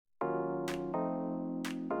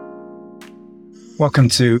Welcome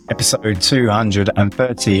to episode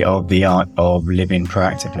 230 of The Art of Living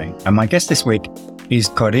Proactively. And my guest this week is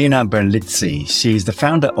Corinna Bellizzi. She's the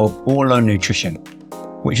founder of All Nutrition,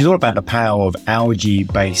 which is all about the power of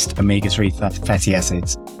algae-based omega-3 fatty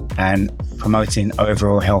acids and promoting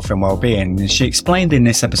overall health and well-being. And she explained in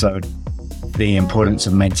this episode the importance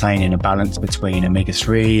of maintaining a balance between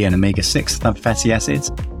omega-3 and omega-6 fatty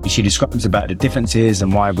acids. She describes about the differences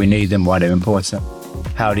and why we need them, why they're important,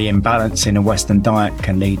 how the imbalance in a Western diet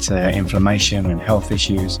can lead to inflammation and health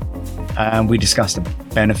issues. And we discussed the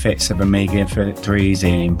benefits of omega-3s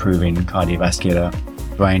in improving cardiovascular,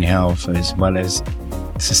 brain health, as well as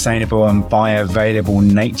sustainable and bioavailable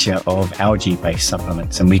nature of algae-based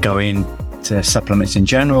supplements. And we go into supplements in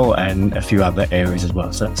general and a few other areas as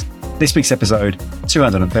well. So that's this week's episode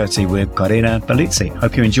 230 with Corinna Bellizzi.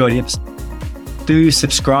 Hope you enjoy the episode. Do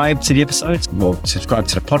subscribe to the episodes, or subscribe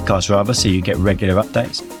to the podcast rather, so you get regular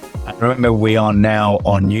updates. And remember, we are now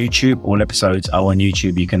on YouTube. All episodes are on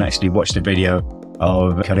YouTube. You can actually watch the video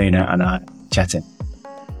of Corinna and I chatting.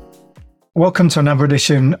 Welcome to another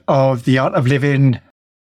edition of The Art of Living.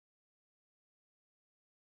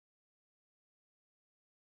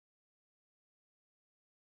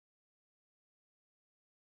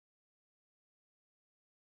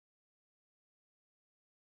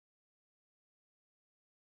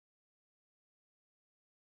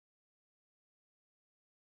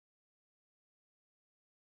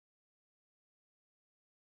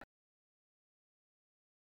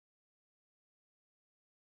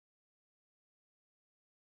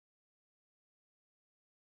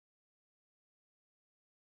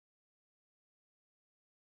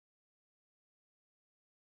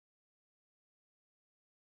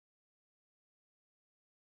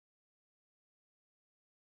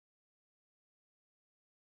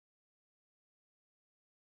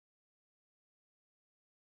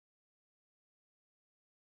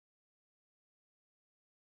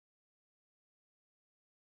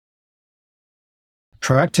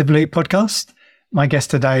 Proactively podcast. My guest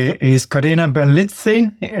today is Corinna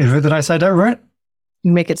Bellizzi. Did I say that right?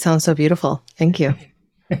 You make it sound so beautiful. Thank you.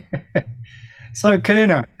 So,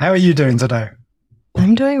 Corinna, how are you doing today?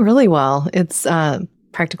 I'm doing really well. It's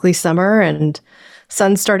practically summer and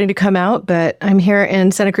sun's starting to come out, but I'm here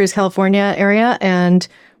in Santa Cruz, California area, and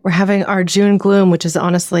we're having our June gloom, which is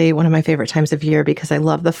honestly one of my favorite times of year because I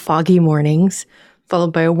love the foggy mornings,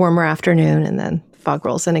 followed by a warmer afternoon, and then fog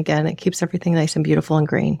rolls in again. It keeps everything nice and beautiful and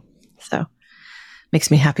green. So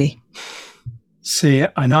makes me happy. See,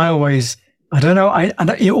 and I don't know,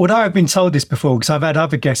 although I've been told this before, because I've had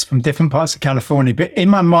other guests from different parts of California, but in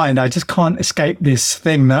my mind, I just can't escape this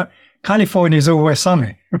thing that California is always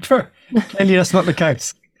sunny. Clearly, that's not the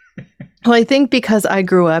case. Well, I think because I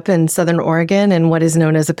grew up in Southern Oregon and what is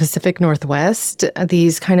known as the Pacific Northwest,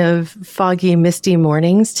 these kind of foggy, misty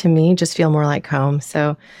mornings to me just feel more like home.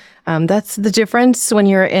 So that's the difference when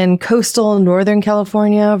you're in coastal Northern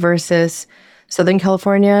California versus Southern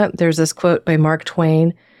California. There's this quote by Mark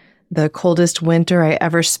Twain: "The coldest winter I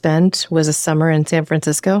ever spent was a summer in San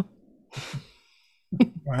Francisco."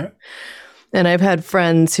 Right. And I've had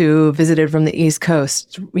friends who visited from the East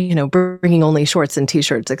Coast, bringing only shorts and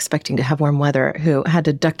T-shirts, expecting to have warm weather, who had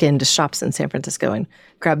to duck into shops in San Francisco and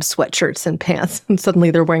grab sweatshirts and pants. And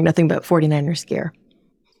suddenly they're wearing nothing but 49ers gear.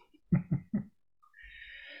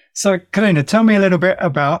 So, Corinna, tell me a little bit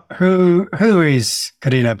about who is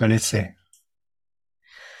Corinna Bellizzi?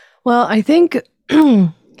 Well, I think,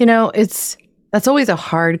 that's always a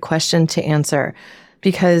hard question to answer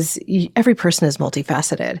because every person is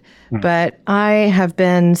multifaceted. But I have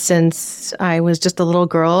been, since I was just a little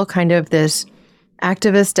girl, kind of this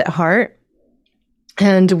activist at heart.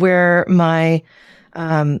 And where my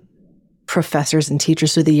professors and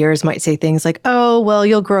teachers through the years might say things like, "Oh, well,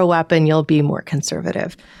 you'll grow up and you'll be more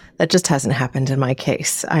conservative." That just hasn't happened in my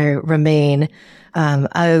case. I remain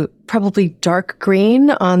probably dark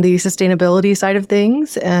green on the sustainability side of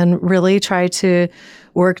things and really try to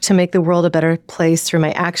work to make the world a better place through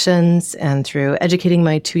my actions and through educating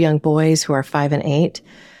my two young boys who are 5 and 8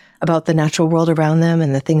 about the natural world around them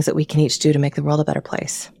and the things that we can each do to make the world a better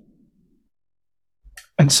place.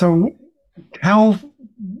 And so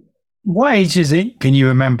what age is it, can you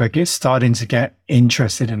remember, starting to get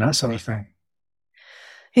interested in that sort of thing?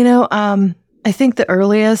 I think the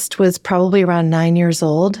earliest was probably around 9 years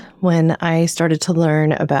old when I started to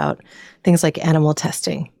learn about things like animal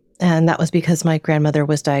testing. And that was because my grandmother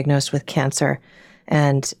was diagnosed with cancer.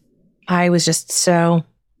 And I was just so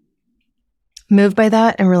moved by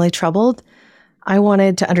that and really troubled. I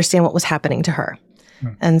wanted to understand what was happening to her.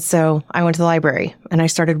 And so I went to the library and I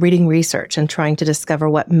started reading research and trying to discover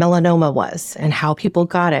what melanoma was and how people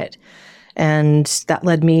got it. And that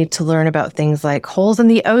led me to learn about things like holes in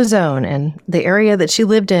the ozone and the area that she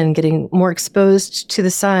lived in, getting more exposed to the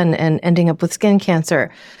sun and ending up with skin cancer.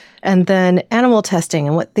 And then animal testing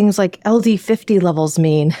and what things like LD50 levels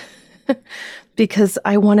mean, because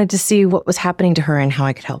I wanted to see what was happening to her and how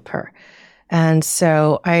I could help her. And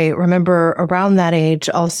so I remember around that age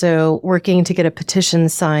also working to get a petition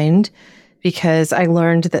signed because I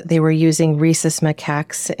learned that they were using rhesus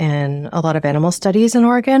macaques in a lot of animal studies in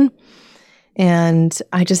Oregon. And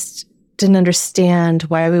I just didn't understand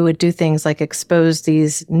why we would do things like expose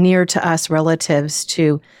these near to us relatives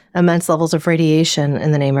to immense levels of radiation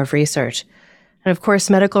in the name of research. And of course,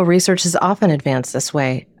 medical research is often advanced this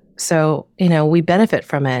way. So, we benefit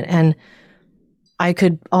from it. And I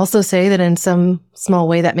could also say that in some small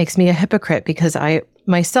way that makes me a hypocrite because I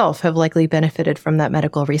myself have likely benefited from that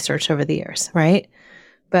medical research over the years, right?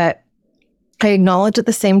 But I acknowledge at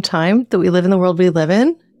the same time that we live in the world we live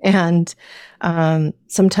in. And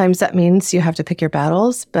sometimes that means you have to pick your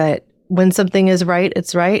battles. But when something is right,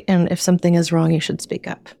 it's right. And if something is wrong, you should speak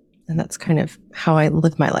up. And that's kind of how I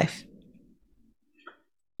live my life.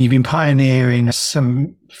 You've been pioneering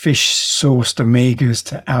some fish-sourced omegas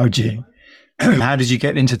to algae. How did you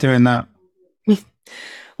get into doing that?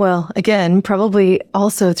 Well, again, probably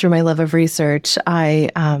also through my love of research, I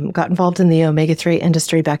got involved in the omega-3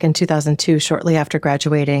 industry back in 2002, shortly after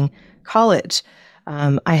graduating college.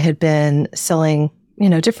 I had been selling,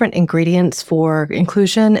 different ingredients for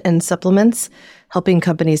inclusion in supplements, helping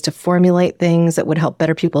companies to formulate things that would help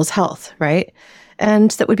better people's health, right?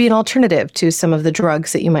 And that would be an alternative to some of the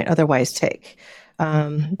drugs that you might otherwise take.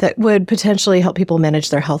 That would potentially help people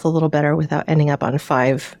manage their health a little better without ending up on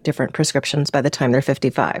 5 different prescriptions by the time they're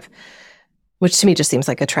 55, which to me just seems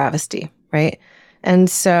like a travesty, right? And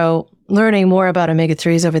so learning more about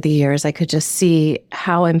omega-3s over the years, I could just see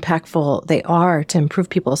how impactful they are to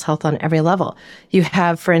improve people's health on every level. You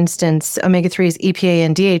have, for instance, omega-3s, EPA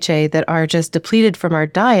and DHA that are just depleted from our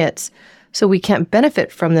diets, so we can't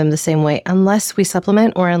benefit from them the same way unless we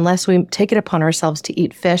supplement or unless we take it upon ourselves to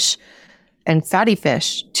eat fish and fatty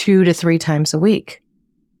fish 2 to 3 times a week.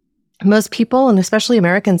 Most people, and especially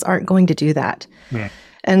Americans, aren't going to do that. Yeah.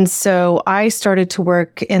 And so I started to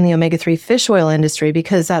work in the omega-3 fish oil industry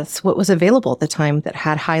because that's what was available at the time that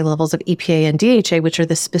had high levels of EPA and DHA, which are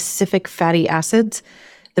the specific fatty acids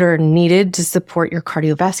that are needed to support your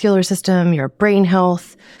cardiovascular system, your brain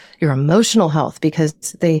health, your emotional health, because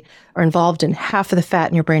they are involved in half of the fat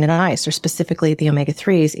in your brain and eyes, or specifically the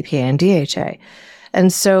omega-3s, EPA and DHA.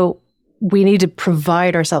 And so we need to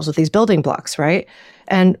provide ourselves with these building blocks, right?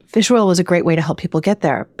 And fish oil was a great way to help people get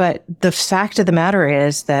there. But the fact of the matter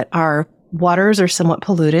is that our waters are somewhat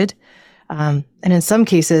polluted, and in some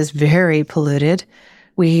cases, very polluted.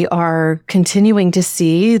 We are continuing to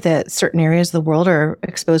see that certain areas of the world are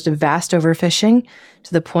exposed to vast overfishing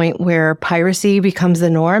to the point where piracy becomes the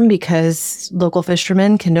norm because local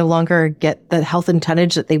fishermen can no longer get the health and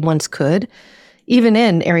tonnage that they once could, even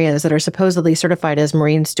in areas that are supposedly certified as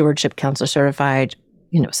Marine Stewardship Council certified,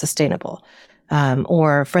 sustainable,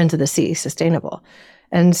 or Friends of the Sea sustainable.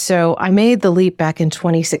 And so I made the leap back in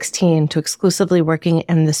 2016 to exclusively working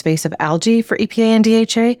in the space of algae for EPA and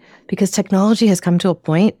DHA because technology has come to a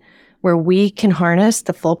point where we can harness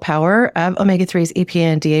the full power of omega-3s, EPA,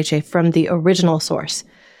 and DHA from the original source.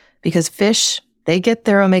 Because fish, they get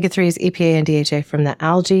their omega-3s, EPA, and DHA from the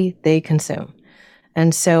algae they consume.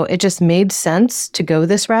 And so it just made sense to go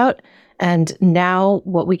this route. And now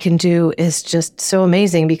what we can do is just so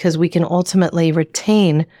amazing because we can ultimately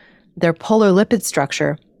retain their polar lipid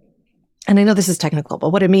structure. And I know this is technical,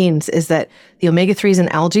 but what it means is that the omega-3s in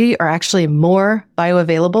algae are actually more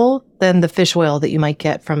bioavailable than the fish oil that you might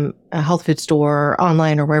get from a health food store or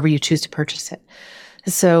online or wherever you choose to purchase it.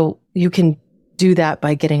 So you can do that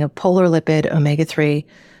by getting a polar lipid omega-3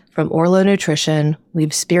 from Orlo Nutrition. We've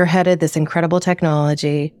spearheaded this incredible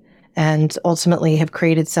technology and ultimately have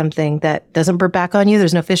created something that doesn't burp back on you.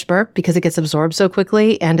 There's no fish burp because it gets absorbed so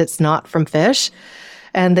quickly and it's not from fish,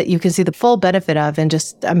 and that you can see the full benefit of in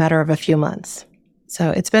just a matter of a few months. So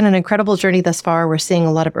it's been an incredible journey thus far. We're seeing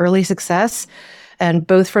a lot of early success, and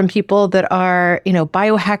both from people that are,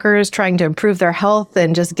 biohackers trying to improve their health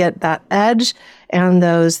and just get that edge, and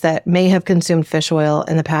those that may have consumed fish oil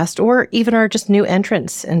in the past or even are just new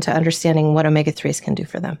entrants into understanding what omega-3s can do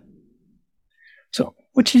for them. So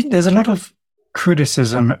there's a lot of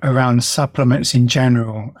criticism around supplements in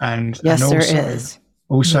general, and yes, and there is.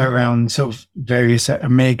 Also around sort of various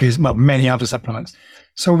omegas, many other supplements.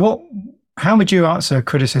 So how would you answer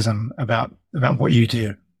criticism about what you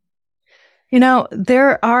do?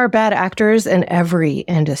 There are bad actors in every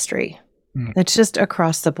industry. It's just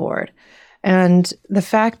across the board. And the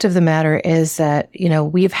fact of the matter is that,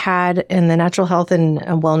 we've had in the natural health and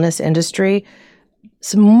wellness industry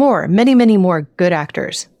many, many more good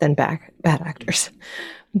actors than bad actors.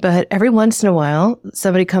 But every once in a while,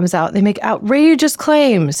 somebody comes out, they make outrageous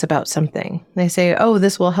claims about something. They say, oh,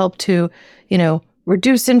 this will help to,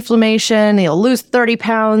 reduce inflammation. You'll lose 30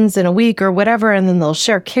 pounds in a week or whatever. And then they'll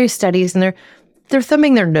share case studies, and they're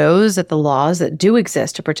thumbing their nose at the laws that do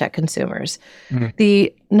exist to protect consumers. Mm-hmm.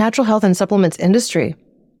 The natural health and supplements industry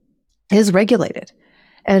is regulated,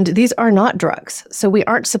 and these are not drugs. So we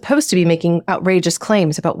aren't supposed to be making outrageous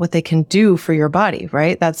claims about what they can do for your body,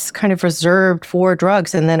 right? That's kind of reserved for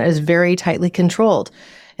drugs and then is very tightly controlled.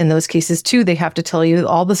 In those cases, too, they have to tell you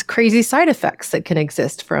all this crazy side effects that can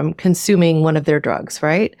exist from consuming one of their drugs,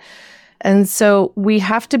 right? And so we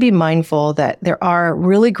have to be mindful that there are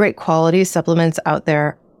really great quality supplements out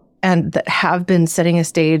there and that have been setting a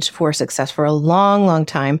stage for success for a long, long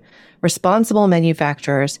time, responsible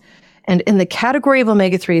manufacturers. And in the category of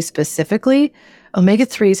omega-3s specifically,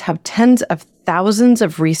 omega-3s have tens of thousands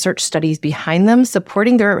of research studies behind them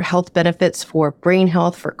supporting their health benefits for brain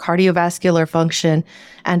health, for cardiovascular function,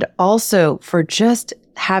 and also for just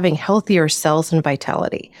having healthier cells and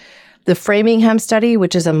vitality. The Framingham study,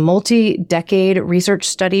 which is a multi-decade research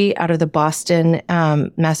study out of the Boston,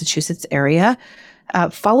 Massachusetts area,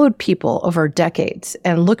 followed people over decades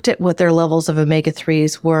and looked at what their levels of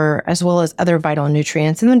omega-3s were, as well as other vital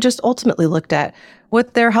nutrients, and then just ultimately looked at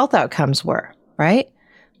what their health outcomes were, right?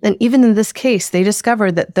 And even in this case, they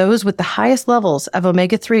discovered that those with the highest levels of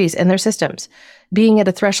omega-3s in their systems, being at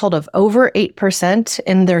a threshold of over 8%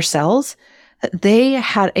 in their cells, they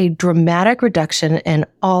had a dramatic reduction in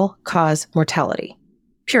all-cause mortality,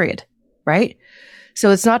 period, right? So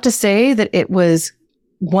it's not to say that it was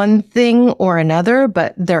one thing or another,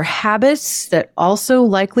 but their habits that also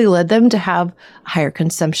likely led them to have higher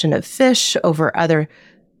consumption of fish over other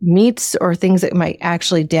meats or things that might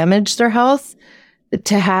actually damage their health,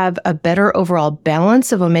 to have a better overall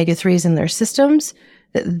balance of omega-3s in their systems,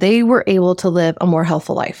 that they were able to live a more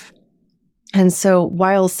healthful life. And so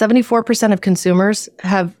while 74% of consumers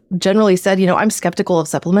have generally said, I'm skeptical of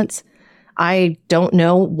supplements, I don't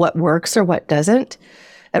know what works or what doesn't,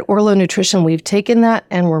 at Orlo Nutrition, we've taken that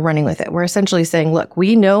and we're running with it. We're essentially saying, look,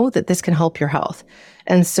 we know that this can help your health.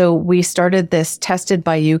 And so we started this Tested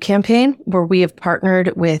by You campaign where we have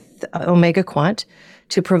partnered with Omega Quant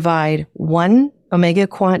to provide one Omega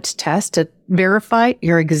Quant test to verify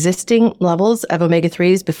your existing levels of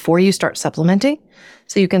omega-3s before you start supplementing.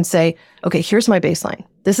 So you can say, okay, here's my baseline.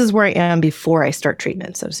 This is where I am before I start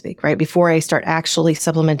treatment, so to speak, right? Before I start actually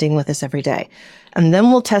supplementing with this every day. And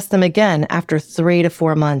then we'll test them again after 3 to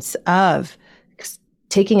 4 months of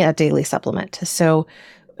taking a daily supplement. So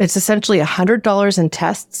it's essentially $100 in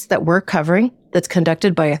tests that we're covering that's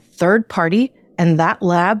conducted by a third party. And that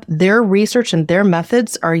lab, their research and their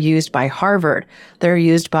methods are used by Harvard. They're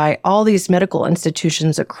used by all these medical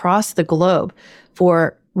institutions across the globe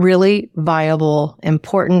for really viable,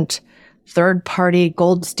 important, third-party,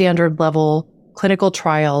 gold standard level clinical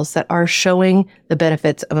trials that are showing the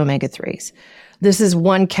benefits of omega-3s. This is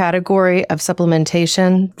one category of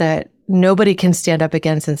supplementation that nobody can stand up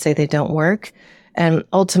against and say they don't work. And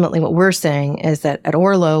ultimately what we're saying is that at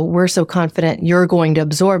Orlo, we're so confident you're going to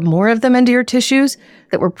absorb more of them into your tissues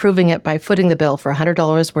that we're proving it by footing the bill for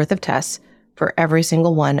 $100 worth of tests for every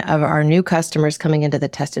single one of our new customers coming into the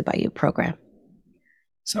Tested by You program.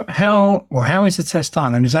 So how is the test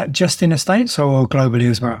done? And is that just in the States or globally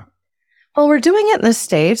as well? Well, we're doing it in the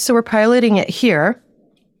States, so we're piloting it here,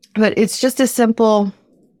 but it's just as simple.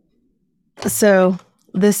 So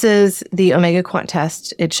this is the Omega Quant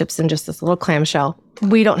test. It ships in just this little clamshell.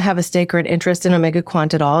 We don't have a stake or an interest in Omega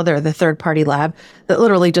Quant at all. They're the third-party lab that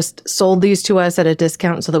literally just sold these to us at a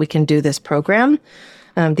discount so that we can do this program.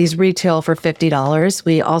 These retail for $50.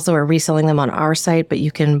 We also are reselling them on our site, but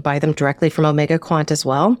you can buy them directly from Omega Quant as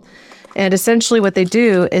well. And essentially what they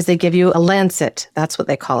do is they give you a lancet. That's what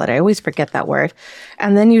they call it. I always forget that word.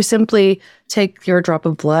 And then you simply take your drop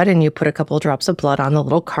of blood and you put a couple of drops of blood on the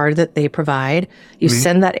little card that they provide. You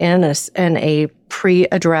send that in a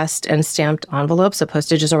pre-addressed and stamped envelope, so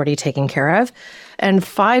postage is already taken care of. And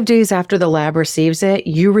 5 days after the lab receives it,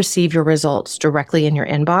 you receive your results directly in your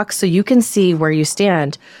inbox so you can see where you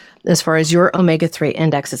stand as far as your omega-3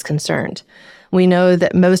 index is concerned. We know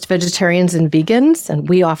that most vegetarians and vegans, and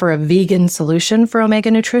we offer a vegan solution for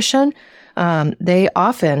omega nutrition, they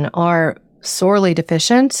often are sorely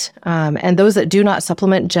deficient. And those that do not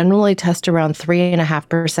supplement generally test around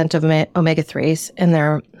 3.5% of omega-3s in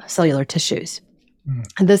their cellular tissues.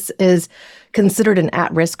 And this is considered an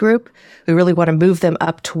at-risk group. We really want to move them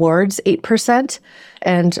up towards 8%.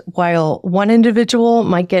 And while one individual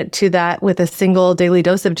might get to that with a single daily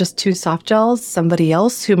dose of just 2 soft gels, somebody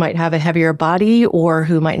else who might have a heavier body or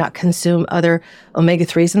who might not consume other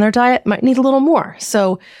omega-3s in their diet might need a little more.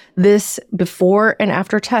 So this before and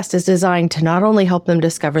after test is designed to not only help them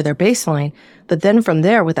discover their baseline, but then from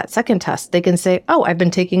there with that second test, they can say, oh, I've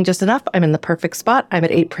been taking just enough. I'm in the perfect spot. I'm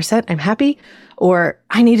at 8%. I'm happy. Or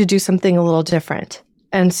I need to do something a little different.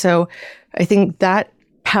 And so I think that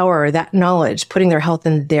power, that knowledge, putting their health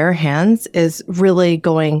in their hands is really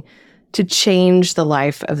going to change the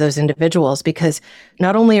life of those individuals, because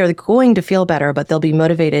not only are they going to feel better, but they'll be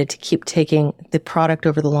motivated to keep taking the product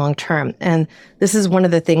over the long term. And this is one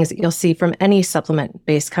of the things that you'll see from any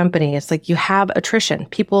supplement-based company. It's like you have attrition.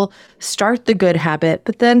 People start the good habit,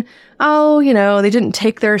 but then, they didn't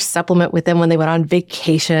take their supplement with them when they went on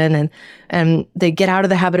vacation, and they get out of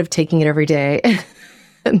the habit of taking it every day.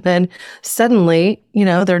 And then suddenly,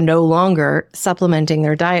 they're no longer supplementing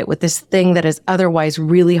their diet with this thing that is otherwise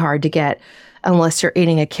really hard to get unless you're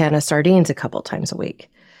eating a can of sardines a couple times a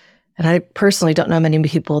week. And I personally don't know many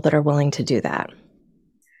people that are willing to do that.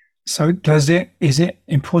 So is it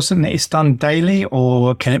important that it's done daily,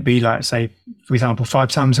 or can it be like, say, for example, 5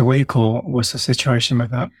 times a week, or what's the situation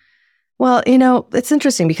with that? Well, it's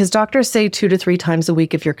interesting because doctors say 2 to 3 times a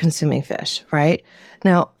week if you're consuming fish, right?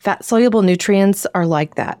 Now, fat-soluble nutrients are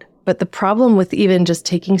like that. But the problem with even just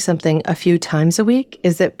taking something a few times a week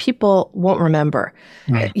is that people won't remember.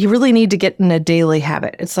 Mm. You really need to get in a daily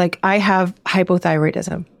habit. It's like I have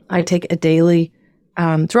hypothyroidism. I take a daily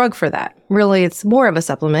drug for that. Really, it's more of a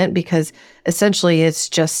supplement because essentially it's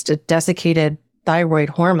just a desiccated thyroid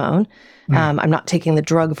hormone. I'm not taking the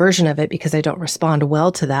drug version of it because I don't respond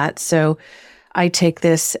well to that. So I take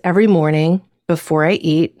this every morning before I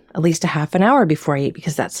eat, at least a half an hour before I eat,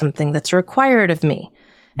 because that's something that's required of me.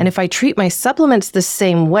 And if I treat my supplements the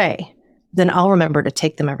same way, then I'll remember to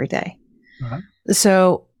take them every day. Uh-huh.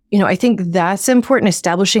 So, I think that's important,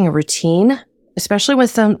 establishing a routine, especially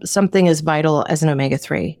with something as vital as an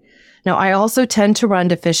omega-3. Now, I also tend to run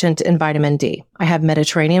deficient in vitamin D. I have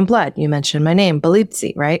Mediterranean blood. You mentioned my name,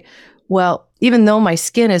 Bellizzi, right? Well, even though my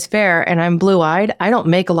skin is fair and I'm blue-eyed, I don't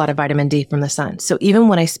make a lot of vitamin D from the sun. So even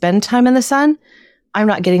when I spend time in the sun, I'm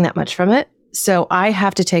not getting that much from it. So I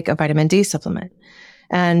have to take a vitamin D supplement.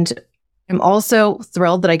 And I'm also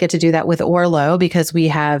thrilled that I get to do that with Orlo because we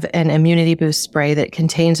have an immunity boost spray that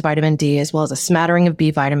contains vitamin D as well as a smattering of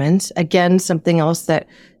B vitamins. Again, something else that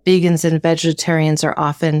vegans and vegetarians are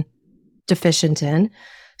often deficient in.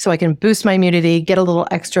 So I can boost my immunity, get a little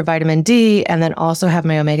extra vitamin D, and then also have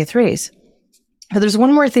my omega-3s. But there's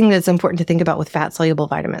one more thing that's important to think about with fat-soluble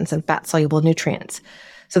vitamins and fat-soluble nutrients.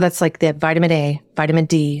 So that's like the vitamin A, vitamin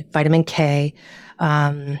D, vitamin K,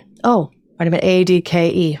 vitamin A, D, K,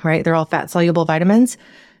 E, right? They're all fat-soluble vitamins,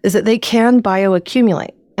 is that they can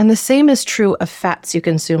bioaccumulate. And the same is true of fats you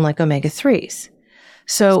consume like omega-3s.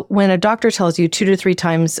 So when a doctor tells you 2 to 3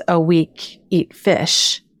 times a week eat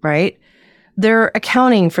fish, right? They're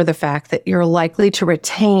accounting for the fact that you're likely to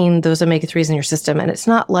retain those omega-3s in your system. And it's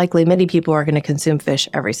not likely many people are going to consume fish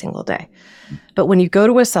every single day. But when you go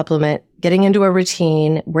to a supplement, getting into a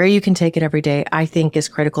routine where you can take it every day, I think is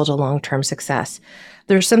critical to long-term success.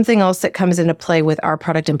 There's something else that comes into play with our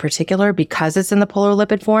product in particular because it's in the polar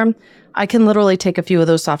lipid form. I can literally take a few of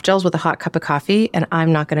those soft gels with a hot cup of coffee and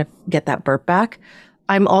I'm not going to get that burp back.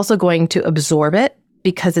 I'm also going to absorb it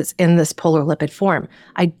because it's in this polar lipid form.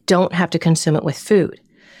 I don't have to consume it with food.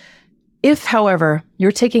 If, however,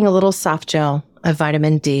 you're taking a little soft gel of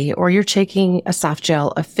vitamin D or you're taking a soft gel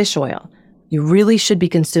of fish oil, you really should be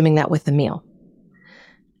consuming that with the meal.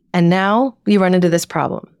 And now we run into this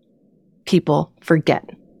problem. People forget.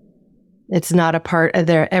 It's not a part of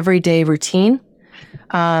their everyday routine.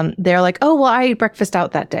 They're like, oh, well, I ate breakfast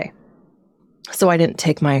out that day, so I didn't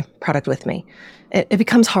take my product with me. It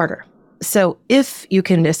becomes harder. So if you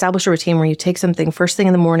can establish a routine where you take something first thing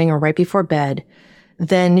in the morning or right before bed,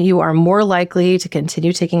 then you are more likely to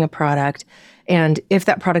continue taking a product. And if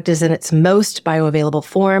that product is in its most bioavailable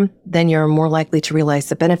form, then you're more likely to realize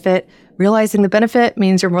the benefit. Realizing the benefit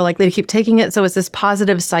means you're more likely to keep taking it. So it's this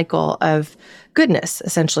positive cycle of goodness,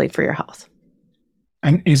 essentially, for your health.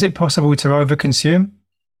 And is it possible to overconsume?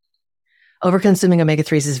 Overconsuming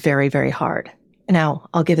omega-3s is very, very hard. Now,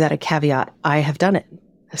 I'll give that a caveat. I have done it.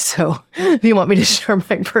 So if you want me to share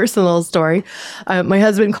my personal story, my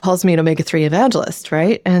husband calls me an omega-3 evangelist,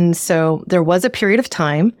 right? And so there was a period of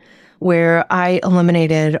time where I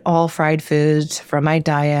eliminated all fried foods from my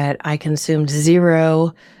diet. I consumed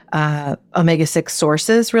 0 omega-6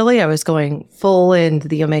 sources, really. I was going full into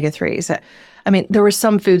the omega-3s. I mean, there were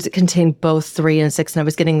some foods that contained both 3 and 6, and I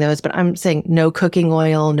was getting those, but I'm saying no cooking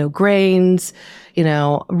oil, no grains,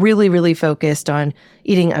 really, really focused on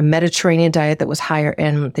eating a Mediterranean diet that was higher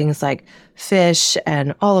in things like fish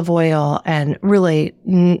and olive oil and really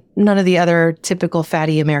none of the other typical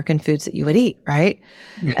fatty American foods that you would eat, right?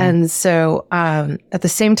 Mm-hmm. And so at the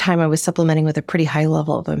same time, I was supplementing with a pretty high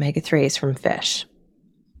level of omega-3s from fish.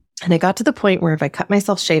 And I got to the point where if I cut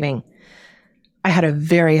myself shaving, I had a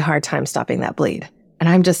very hard time stopping that bleed. And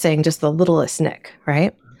I'm just saying just the littlest nick,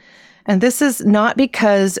 right? And this is not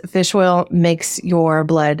because fish oil makes your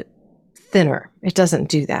blood thinner. It doesn't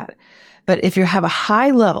do that. But if you have a high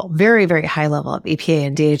level, very, very high level of EPA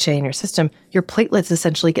and DHA in your system, your platelets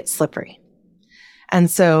essentially get slippery. And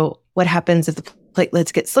so what happens if the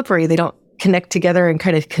platelets get slippery? They don't connect together and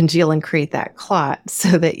kind of congeal and create that clot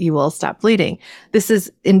so that you will stop bleeding. This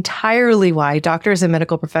is entirely why doctors and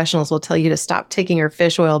medical professionals will tell you to stop taking your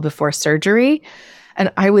fish oil before surgery.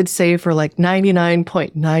 And I would say for like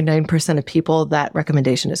 99.99% of people, that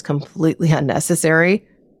recommendation is completely unnecessary.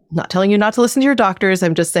 I'm not telling you not to listen to your doctors.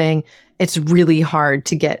 I'm just saying it's really hard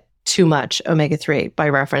to get too much omega-3 by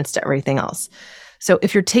reference to everything else. So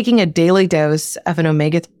if you're taking a daily dose of an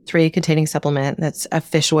omega-3 containing supplement that's a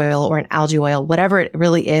fish oil or an algae oil, whatever it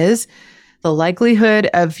really is, the likelihood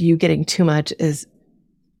of you getting too much is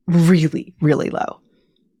really, really low.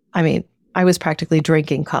 I mean, I was practically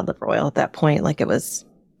drinking cod liver oil at that point, like it was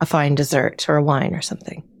a fine dessert or a wine or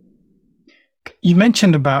something. You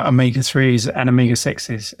mentioned about omega-3s and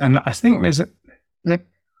omega-6s, and I think there's a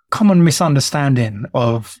common misunderstanding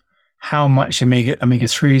of how much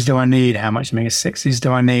omega-3s do I need? How much omega-6s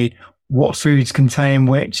do I need? What foods contain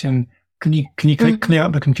which? And can you clear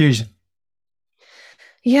up the confusion?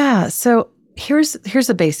 Yeah. So here's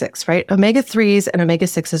the basics, right? Omega-3s and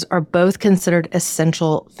omega-6s are both considered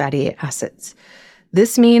essential fatty acids.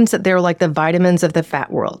 This means that they're like the vitamins of the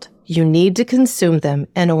fat world. You need to consume them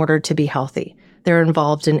in order to be healthy. They're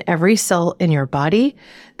involved in every cell in your body.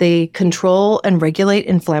 They control and regulate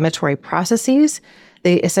inflammatory processes.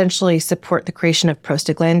 They essentially support the creation of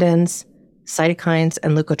prostaglandins, cytokines,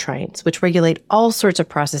 and leukotrienes, which regulate all sorts of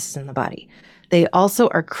processes in the body. They also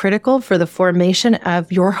are critical for the formation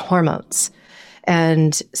of your hormones.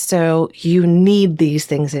 And so you need these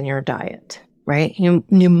things in your diet, right? You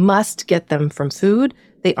must get them from food.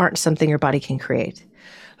 They aren't something your body can create.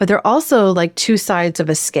 But they're also like two sides of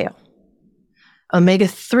a scale.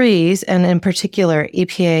 Omega-3s, and in particular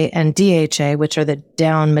EPA and DHA, which are the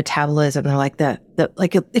down metabolism, they're like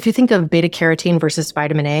like if you think of beta carotene versus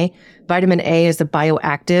vitamin A is the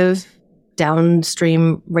bioactive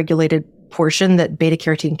downstream regulated portion that beta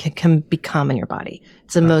carotene can become in your body.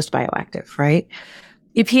 It's the most bioactive, right?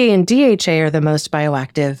 EPA and DHA are the most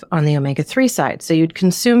bioactive on the omega-3 side. So you'd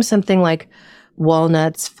consume something like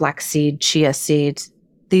walnuts, flaxseed, chia seeds.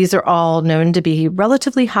 These are all known to be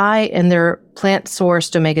relatively high in their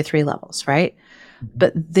plant-sourced omega-3 levels, right?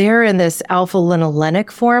 But they're in this alpha-linolenic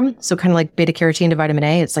form, so kind of like beta-carotene to vitamin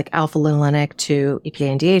A, it's like alpha-linolenic to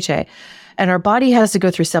EPA and DHA. And our body has to go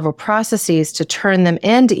through several processes to turn them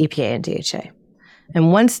into EPA and DHA.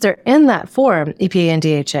 And once they're in that form, EPA and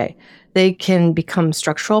DHA, they can become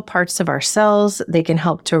structural parts of our cells. They can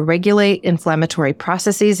help to regulate inflammatory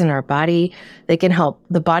processes in our body. They can help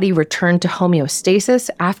the body return to homeostasis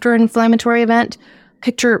after an inflammatory event.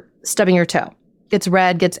 Picture stubbing your toe. Gets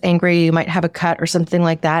red, gets angry, you might have a cut or something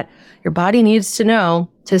like that. Your body needs to know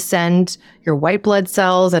to send your white blood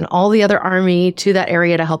cells and all the other army to that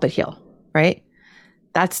area to help it heal, right?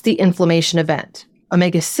 That's the inflammation event.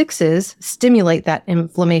 Omega-6s stimulate that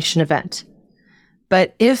inflammation event.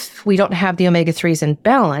 But if we don't have the omega-3s in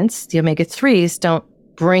balance, the omega-3s don't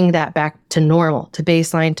bring that back to normal, to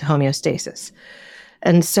baseline, to homeostasis.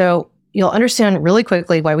 And so you'll understand really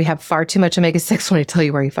quickly why we have far too much omega-6 when I tell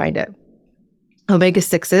you where you find it.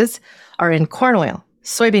 Omega-6s are in corn oil,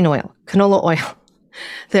 soybean oil, canola oil.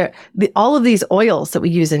 All of these oils that we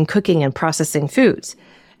use in cooking and processing foods.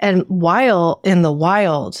 And while in the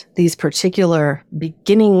wild, these particular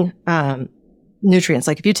beginning nutrients,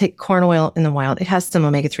 like if you take corn oil in the wild, it has some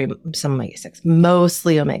omega-3, some omega-6,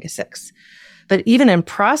 mostly omega-6. But even in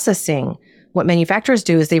processing, what manufacturers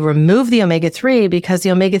do is they remove the omega-3 because the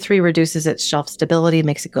omega-3 reduces its shelf stability,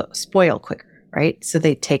 makes it spoil quicker, right? So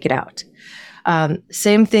they take it out.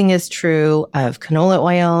 Same thing is true of canola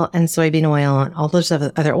oil and soybean oil and all those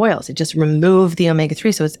other oils. They just remove the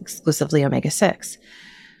omega-3, so it's exclusively omega-6.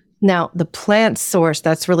 Now, the plant source,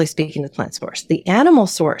 that's really speaking to the plant source. The animal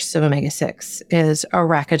source of omega-6 is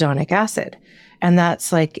arachidonic acid. And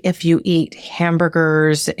that's like if you eat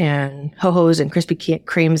hamburgers and Ho-Hos and Krispy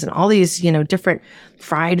Kremes and all these, different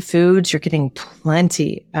fried foods, you're getting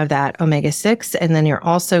plenty of that omega-6. And then you're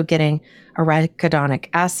also getting arachidonic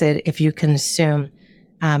acid if you consume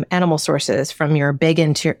animal sources, from your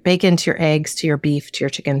bacon to your eggs, to your beef, to your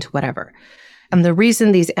chicken, to whatever. And the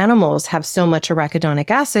reason these animals have so much arachidonic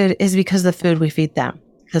acid is because of the food we feed them.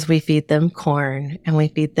 Because we feed them corn and we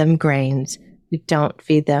feed them grains. We don't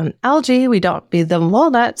feed them algae. We don't feed them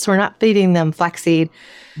walnuts. We're not feeding them flaxseed.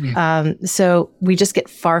 So we just get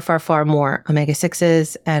far, far, far more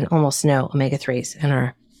omega-6s and almost no omega-3s in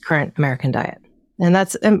our current American diet. And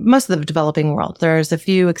that's in most of the developing world. There's a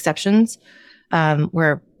few exceptions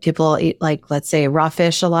where people eat, like, let's say, raw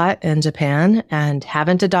fish a lot in Japan and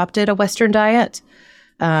haven't adopted a Western diet.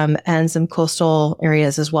 And some coastal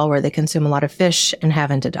areas as well where they consume a lot of fish and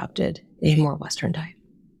haven't adopted a more Western diet.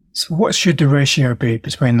 So what should the ratio be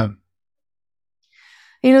between them?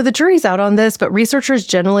 The jury's out on this, but researchers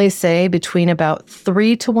generally say between about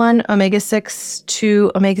 3-to-1 omega-6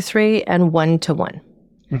 to omega-3 and 1-to-1.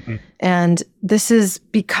 Mm-hmm. And this is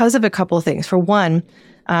because of a couple of things. For one,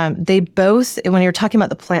 they both, when you're talking about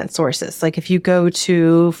the plant sources, like if you go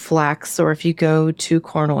to flax or if you go to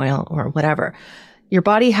corn oil or whatever, your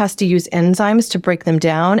body has to use enzymes to break them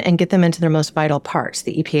down and get them into their most vital parts,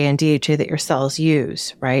 the EPA and DHA that your cells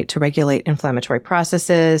use, right? To regulate inflammatory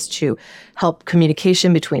processes, to help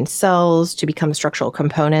communication between cells, to become structural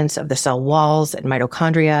components of the cell walls and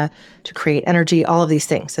mitochondria, to create energy, all of these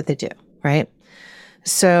things that they do, right?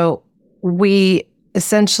 So we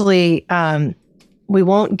essentially, we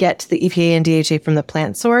won't get to the EPA and DHA from the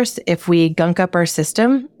plant source if we gunk up our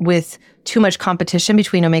system with too much competition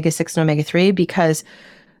between omega-6 and omega-3, because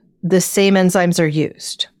the same enzymes are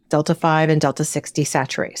used, delta-5 and delta-6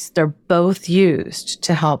 desaturase. They're both used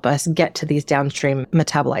to help us get to these downstream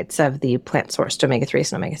metabolites of the plant sourced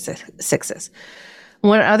omega-3s and omega-6s.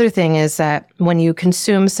 One other thing is that when you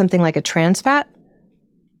consume something like a trans fat,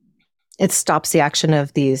 it stops the action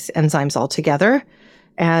of these enzymes altogether.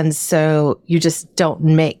 And so you just don't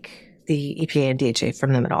make the EPA and DHA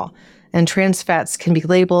from them at all. And trans fats can be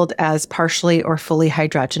labeled as partially or fully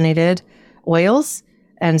hydrogenated oils.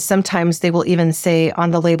 And sometimes they will even say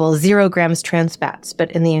on the label 0 grams trans fats,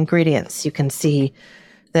 but in the ingredients, you can see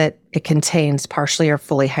that it contains partially or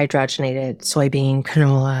fully hydrogenated soybean,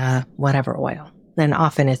 canola, whatever oil. And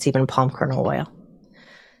often it's even palm kernel oil.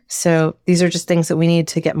 So these are just things that we need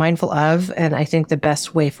to get mindful of. And I think the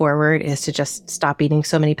best way forward is to just stop eating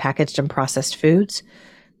so many packaged and processed foods,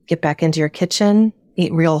 get back into your kitchen,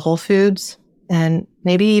 eat real whole foods, and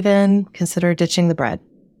maybe even consider ditching the bread.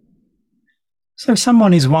 So if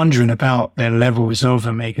someone is wondering about their levels of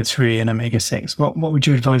omega-3 and omega-6, what would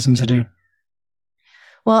you advise them to do?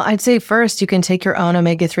 Well, I'd say first, you can take your own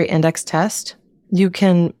omega-3 index test. You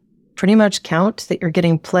can pretty much count that you're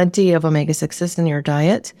getting plenty of omega-6s in your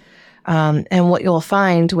diet. And what you'll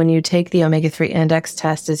find when you take the omega-3 index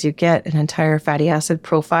test is you get an entire fatty acid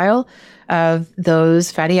profile of those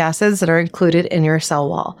fatty acids that are included in your cell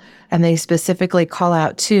wall. And they specifically call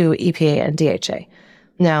out to EPA and DHA.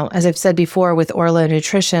 Now, as I've said before, with Orlo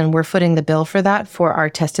Nutrition, we're footing the bill for that for our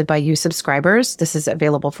Tested by You subscribers. This is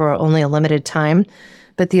available for only a limited time.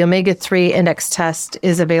 But the omega-3 index test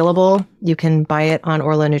is available. You can buy it on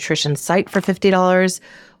Orlo Nutrition's site for $50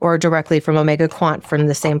 or directly from Omega Quant for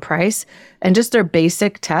the same price. And just their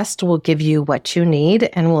basic test will give you what you need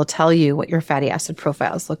and will tell you what your fatty acid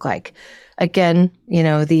profiles look like. Again,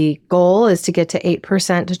 the goal is to get to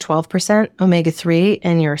 8% to 12% omega-3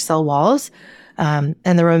 in your cell walls. And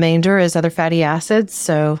the remainder is other fatty acids.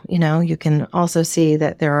 So, you can also see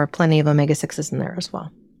that there are plenty of omega-6s in there as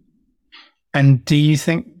well. And do you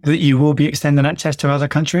think that you will be extending that test to other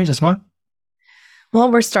countries as well?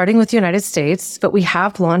 Well, we're starting with the United States, but we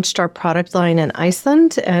have launched our product line in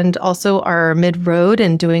Iceland and also our mid-road,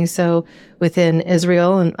 and doing so within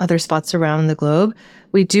Israel and other spots around the globe.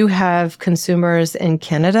 We do have consumers in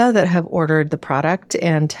Canada that have ordered the product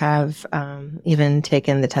and have even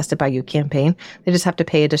taken the Tested by You campaign. They just have to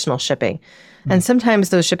pay additional shipping. And sometimes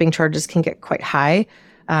those shipping charges can get quite high.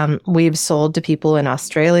 We've sold to people in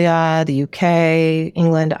Australia, the UK,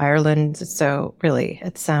 England, Ireland. So really,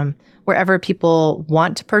 it's wherever people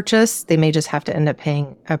want to purchase, they may just have to end up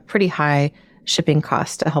paying a pretty high shipping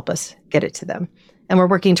cost to help us get it to them. And we're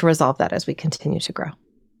working to resolve that as we continue to grow.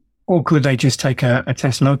 Or could they just take a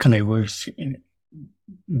test locally with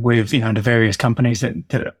the various companies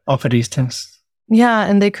that offer these tests? Yeah,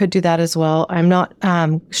 and they could do that as well. I'm not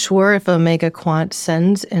sure if Omega Quant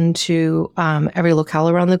sends into every locale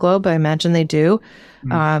around the globe. I imagine they do.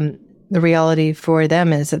 The reality for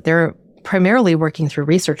them is that they're primarily working through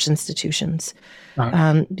research institutions.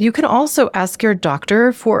 Right. You can also ask your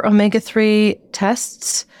doctor for omega-3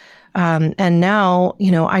 tests. And now,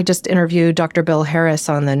 I just interviewed Dr. Bill Harris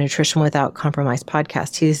on the Nutrition Without Compromise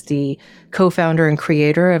podcast. He's the co-founder and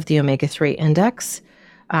creator of the Omega-3 Index.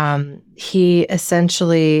 He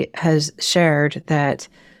essentially has shared that,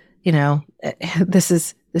 this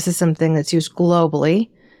is something that's used globally,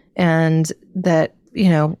 and that,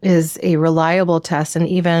 is a reliable test, and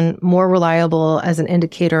even more reliable as an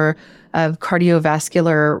indicator of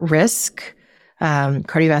cardiovascular risk,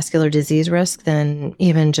 cardiovascular disease risk, than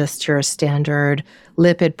even just your standard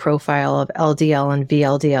lipid profile of LDL and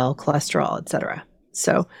VLDL, cholesterol, et cetera.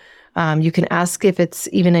 So you can ask if it's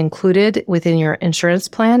even included within your insurance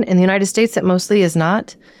plan. In the United States, it mostly is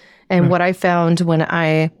not. And what I found when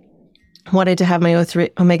I wanted to have my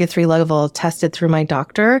omega-3 level tested through my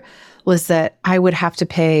doctor was that I would have to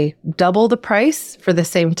pay double the price for the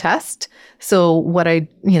same test. So what I,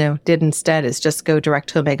 did instead is just go direct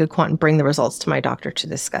to OmegaQuant and bring the results to my doctor to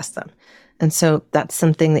discuss them. And so that's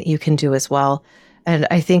something that you can do as well. And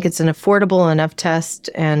I think it's an affordable enough test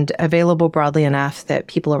and available broadly enough that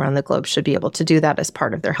people around the globe should be able to do that as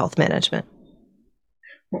part of their health management.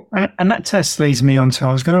 And that test leads me on to,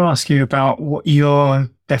 I was going to ask you about what your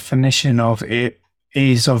definition of it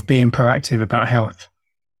is of being proactive about health.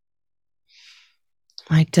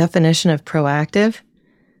 My definition of proactive?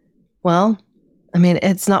 Well,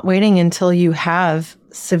 it's not waiting until you have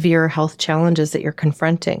severe health challenges that you're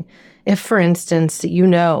confronting. If, for instance, you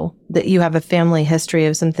know that you have a family history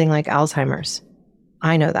of something like Alzheimer's,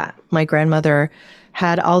 I know that. My grandmother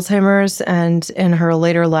had Alzheimer's and in her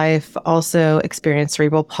later life also experienced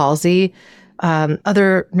cerebral palsy,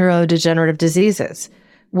 other neurodegenerative diseases.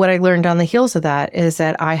 What I learned on the heels of that is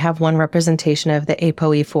that I have one representation of the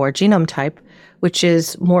ApoE4 genome type, which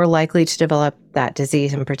is more likely to develop that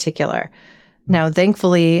disease in particular. Now,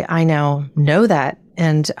 thankfully, I now know that,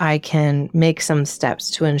 and I can make some steps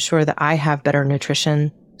to ensure that I have better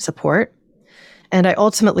nutrition support. And I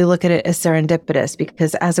ultimately look at it as serendipitous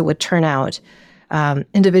because, as it would turn out,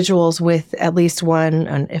 individuals with at least one,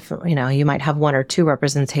 and if you might have one or two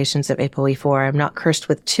representations of ApoE4, I'm not cursed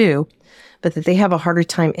with two, but that they have a harder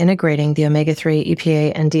time integrating the omega-3,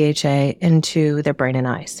 EPA, and DHA into their brain and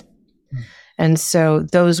eyes. And so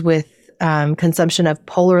those with consumption of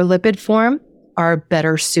polar lipid form are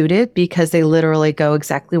better suited because they literally go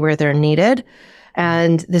exactly where they're needed.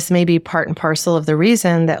 And this may be part and parcel of the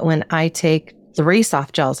reason that when I take 3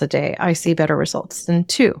 soft gels a day, I see better results than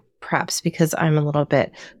 2, perhaps because I'm a little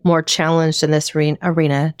bit more challenged in this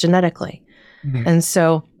arena genetically. Mm-hmm. And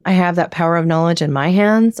so I have that power of knowledge in my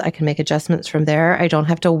hands. I can make adjustments from there. I don't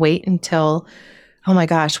have to wait until, oh my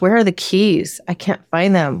gosh, where are the keys? I can't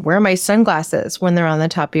find them. Where are my sunglasses when they're on the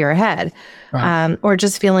top of your head? Right. Or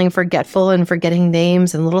just feeling forgetful and forgetting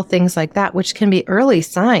names and little things like that, which can be early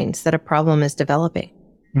signs that a problem is developing.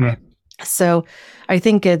 Mm-hmm. So I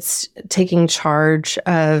think it's taking charge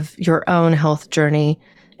of your own health journey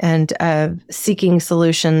and seeking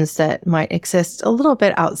solutions that might exist a little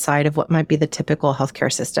bit outside of what might be the typical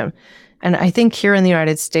healthcare system. And I think here in the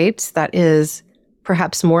United States, that is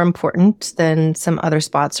perhaps more important than some other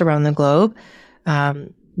spots around the globe.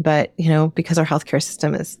 But, because our healthcare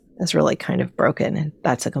system is really kind of broken, and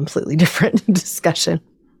that's a completely different discussion.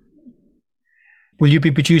 Will you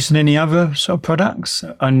be producing any other sort of products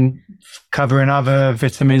and covering other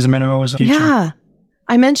vitamins and minerals? Yeah.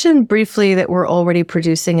 I mentioned briefly that we're already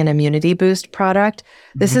producing an immunity boost product.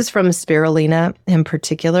 This is from spirulina in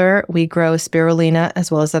particular. We grow spirulina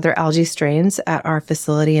as well as other algae strains at our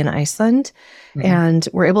facility in Iceland. And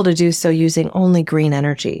we're able to do so using only green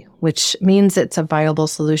energy, which means it's a viable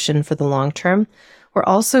solution for the long term. We're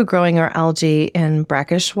also growing our algae in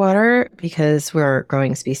brackish water because we're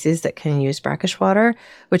growing species that can use brackish water,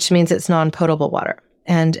 which means it's non-potable water.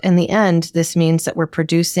 And in the end, this means that we're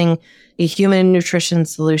producing a human nutrition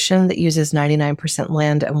solution that uses 99%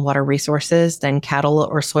 land and water resources than cattle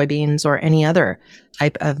or soybeans or any other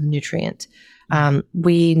type of nutrient.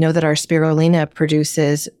 We know that our spirulina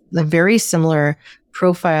produces a very similar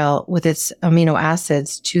profile with its amino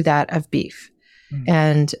acids to that of beef,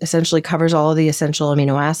 and essentially covers all of the essential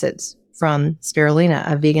amino acids from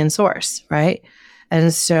spirulina, a vegan source, right?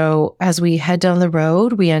 And so as we head down the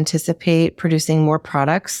road, we anticipate producing more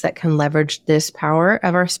products that can leverage this power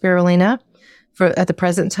of our spirulina. At the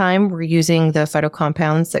present time, we're using the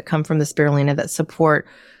phytocompounds that come from the spirulina that support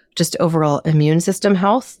just overall immune system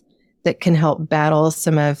health, that can help battle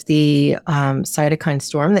some of the cytokine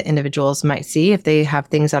storm that individuals might see if they have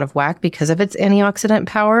things out of whack because of its antioxidant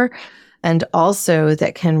power. and also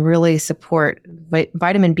that can really support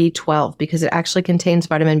vitamin B12 because it actually contains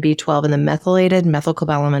vitamin B12 in the methylated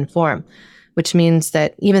methylcobalamin form, which means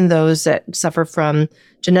that even those that suffer from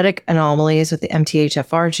genetic anomalies with the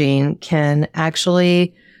MTHFR gene can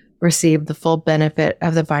actually receive the full benefit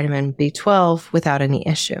of the vitamin B12 without any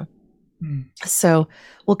issue. So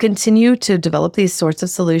we'll continue to develop these sorts of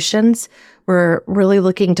solutions. We're really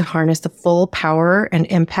looking to harness the full power and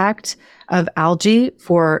impact of algae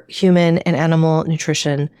for human and animal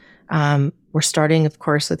nutrition. We're starting, of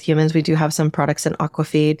course, with humans. We do have some products in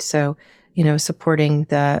aquafeed, so supporting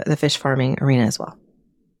the fish farming arena as well.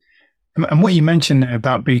 And what you mentioned there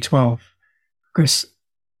about B12, because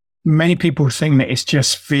many people think that it's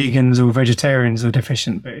just vegans or vegetarians are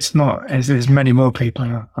deficient, but it's not. There's many more people,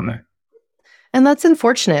 aren't there? And that's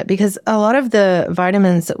unfortunate because a lot of the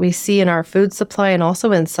vitamins that we see in our food supply and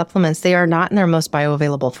also in supplements, they are not in their most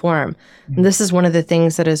bioavailable form. And this is one of the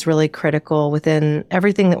things that is really critical within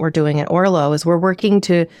everything that we're doing at Orlo is we're working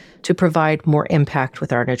to provide more impact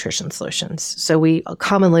with our nutrition solutions. So we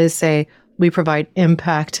commonly say we provide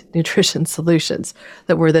impact nutrition solutions,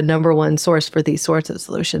 that we're the number one source for these sorts of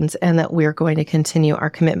solutions, and that we're going to continue our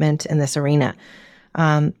commitment in this arena.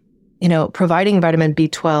 Providing vitamin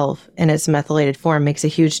B12 in its methylated form makes a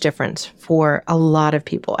huge difference for a lot of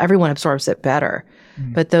people. Everyone absorbs it better.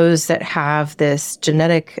 But those that have this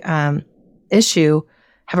genetic issue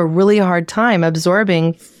have a really hard time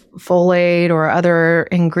absorbing folate or other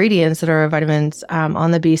ingredients that are vitamins on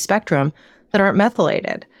the B spectrum that aren't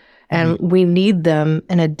methylated. And we need them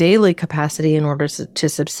in a daily capacity in order to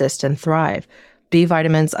subsist and thrive. B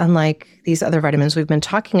vitamins, unlike these other vitamins we've been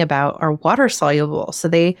talking about, are water soluble. So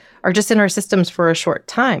they are just in our systems for a short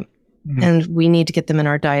time. And we need to get them in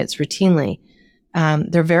our diets routinely.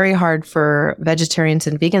 They're very hard for vegetarians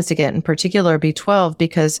and vegans to get, in particular B12,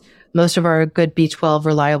 because most of our good B12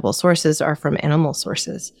 reliable sources are from animal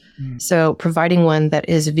sources. So providing one that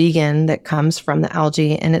is vegan, that comes from the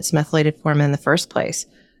algae in its methylated form in the first place,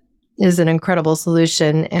 is an incredible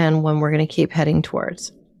solution and one we're going to keep heading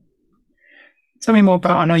towards. Tell me more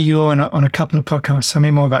about, I know you're on a couple of podcasts. Tell me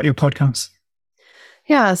more about your podcasts.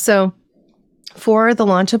 Yeah. So for the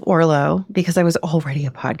launch of Orlo, because I was already a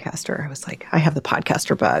podcaster, I was like, I have the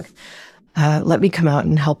podcaster bug. Let me come out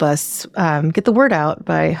and help us get the word out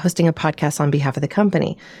by hosting a podcast on behalf of the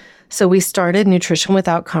company. So we started Nutrition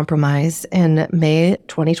Without Compromise in May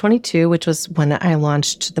 2022, which was when I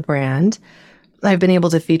launched the brand. I've been able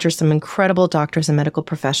to feature some incredible doctors and medical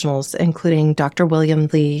professionals, including Dr. William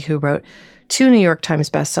Lee, who wrote 2 New York Times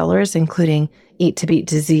bestsellers, including Eat to Beat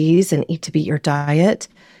Disease and Eat to Beat Your Diet.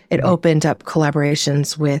 It opened up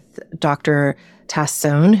collaborations with Dr.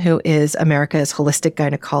 Tassone, who is America's holistic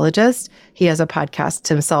gynecologist. He has a podcast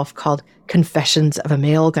himself called Confessions of a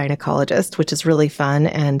Male Gynecologist, which is really fun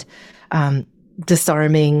and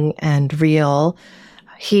disarming and real.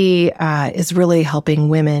 He is really helping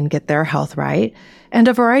women get their health right, and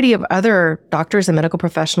a variety of other doctors and medical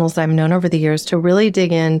professionals that I've known over the years to really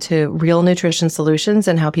dig into real nutrition solutions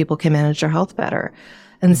and how people can manage their health better.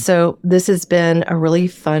 And so this has been a really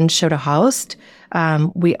fun show to host.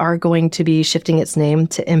 We are going to be shifting its name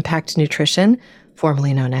to Impact Nutrition,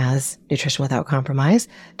 formerly known as Nutrition Without Compromise,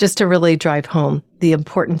 just to really drive home the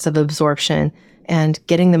importance of absorption and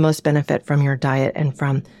getting the most benefit from your diet and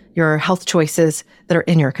from your health choices that are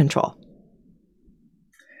in your control.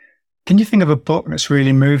 Can you think of a book that's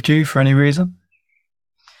really moved you for any reason?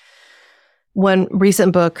 One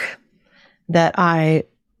recent book that I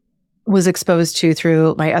was exposed to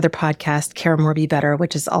through my other podcast, Care More Be Better,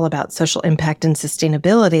 which is all about social impact and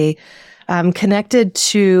sustainability, connected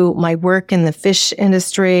to my work in the fish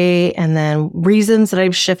industry and then reasons that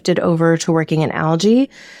I've shifted over to working in algae.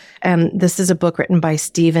 And this is a book written by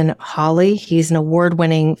Stephen Hawley. He's an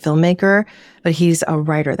award-winning filmmaker, but he's a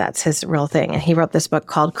writer. That's his real thing. And he wrote this book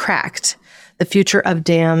called Cracked: The Future of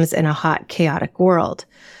Dams in a Hot, Chaotic World.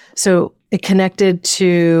 So it connected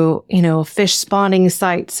to, fish spawning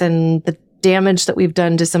sites and the damage that we've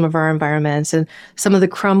done to some of our environments and some of the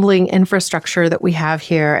crumbling infrastructure that we have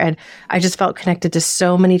here. And I just felt connected to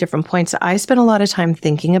so many different points that I spent a lot of time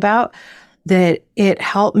thinking about, that it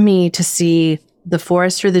helped me to see the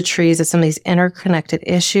forest through the trees of some of these interconnected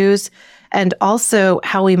issues, and also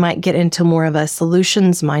how we might get into more of a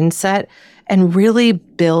solutions mindset and really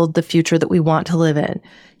build the future that we want to live in.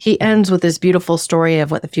 He ends with this beautiful story of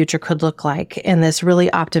what the future could look like in this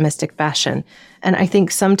really optimistic fashion. And I think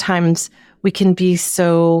sometimes we can be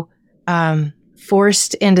so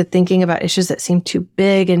forced into thinking about issues that seem too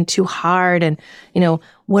big and too hard. And,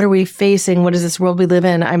 what are we facing? What is this world we live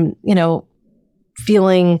in? I'm,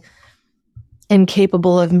 feeling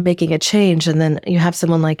incapable of making a change. And then you have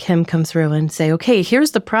someone like him come through and say, okay,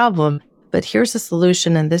 here's the problem, but here's the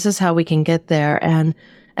solution, and this is how we can get there, and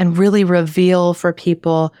really reveal for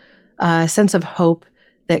people a sense of hope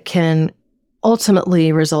that can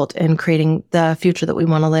ultimately result in creating the future that we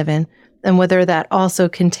want to live in. And whether that also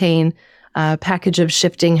contain a package of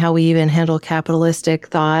shifting how we even handle capitalistic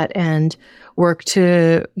thought and work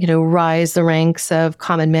to, rise the ranks of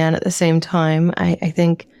common man at the same time, I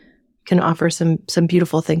think can offer some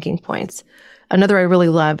beautiful thinking points. Another I really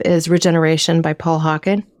love is Regeneration by Paul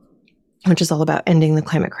Hawken, which is all about ending the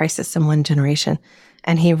climate crisis in one generation.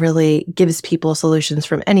 And he really gives people solutions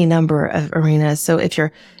from any number of arenas. So if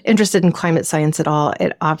you're interested in climate science at all,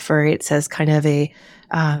 it operates as kind of a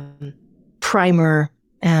primer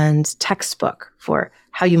and textbook for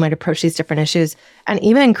how you might approach these different issues, and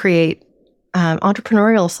even create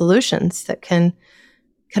entrepreneurial solutions that can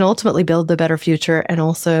ultimately build the better future and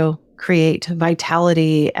also create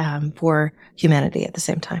vitality for humanity at the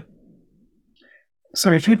same time.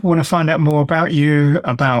 So if people want to find out more about you,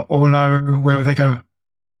 about Orlo, where would they go?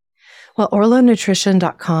 Well,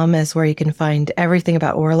 orlonutrition.com is where you can find everything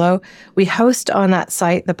about Orlo. We host on that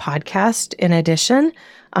site the podcast in addition.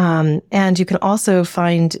 And you can also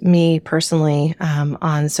find me personally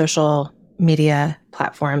on social media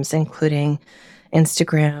platforms, including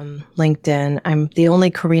Instagram, LinkedIn. I'm the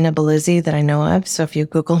only Corinna Bellizzi that I know of. So if you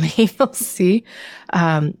Google me, you'll see.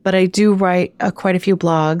 But I do write quite a few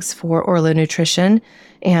blogs for Orlo Nutrition,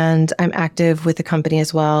 and I'm active with the company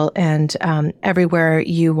as well. And everywhere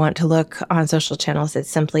you want to look on social channels, it's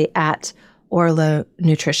simply at Orlo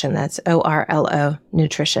Nutrition. That's ORLO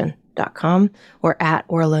Nutrition.com, or at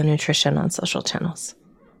Orlo Nutrition on social channels.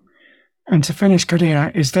 And to finish,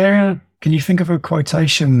 Corinna, can you think of a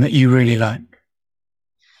quotation that you really like?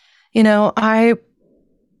 I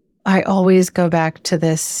always go back to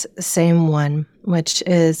this same one, which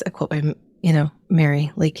is a quote by,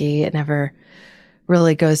 Mary Leakey. It never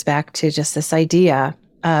really goes back to just this idea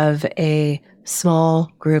of a small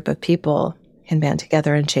group of people can band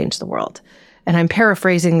together and change the world. And I'm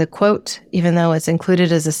paraphrasing the quote, even though it's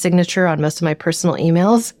included as a signature on most of my personal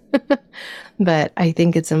emails. But I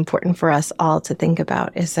think it's important for us all to think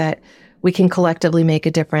about is that we can collectively make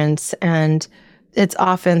a difference. And it's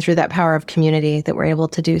often through that power of community that we're able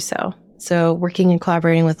to do so. So working and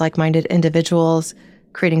collaborating with like-minded individuals,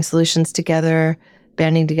 creating solutions together,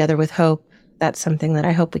 banding together with hope, that's something that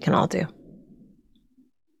I hope we can all do.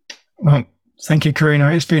 Well, thank you,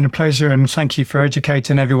 Corinna. It's been a pleasure, and thank you for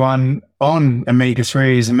educating everyone on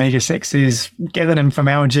omega-3s, omega-6s, getting them from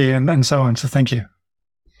algae and so on. So thank you.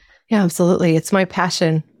 Yeah, absolutely. It's my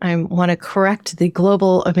passion. I want to correct the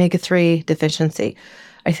global omega-3 deficiency.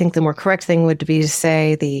 I think the more correct thing would be to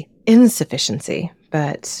say the insufficiency,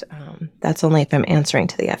 but that's only if I'm answering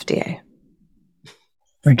to the FDA.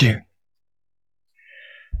 Thank you.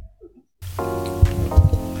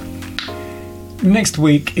 Next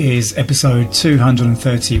week is episode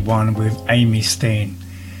 231 with Amy Steen,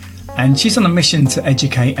 and she's on a mission to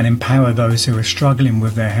educate and empower those who are struggling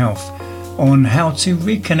with their health on how to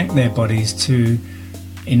reconnect their bodies to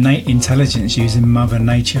innate intelligence using Mother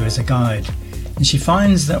Nature as a guide. And she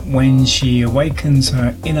finds that when she awakens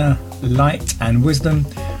her inner light and wisdom,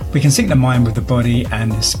 we can sync the mind with the body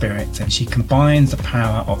and the spirit. And she combines the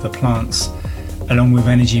power of the plants along with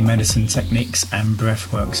energy medicine techniques and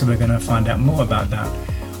breath work. So we're going to find out more about that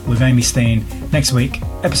with Amy Steen next week,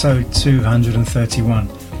 episode 231.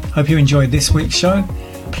 Hope you enjoyed this week's show.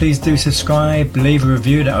 Please do subscribe, leave a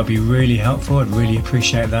review. That would be really helpful. I'd really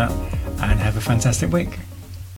appreciate that. And have a fantastic week.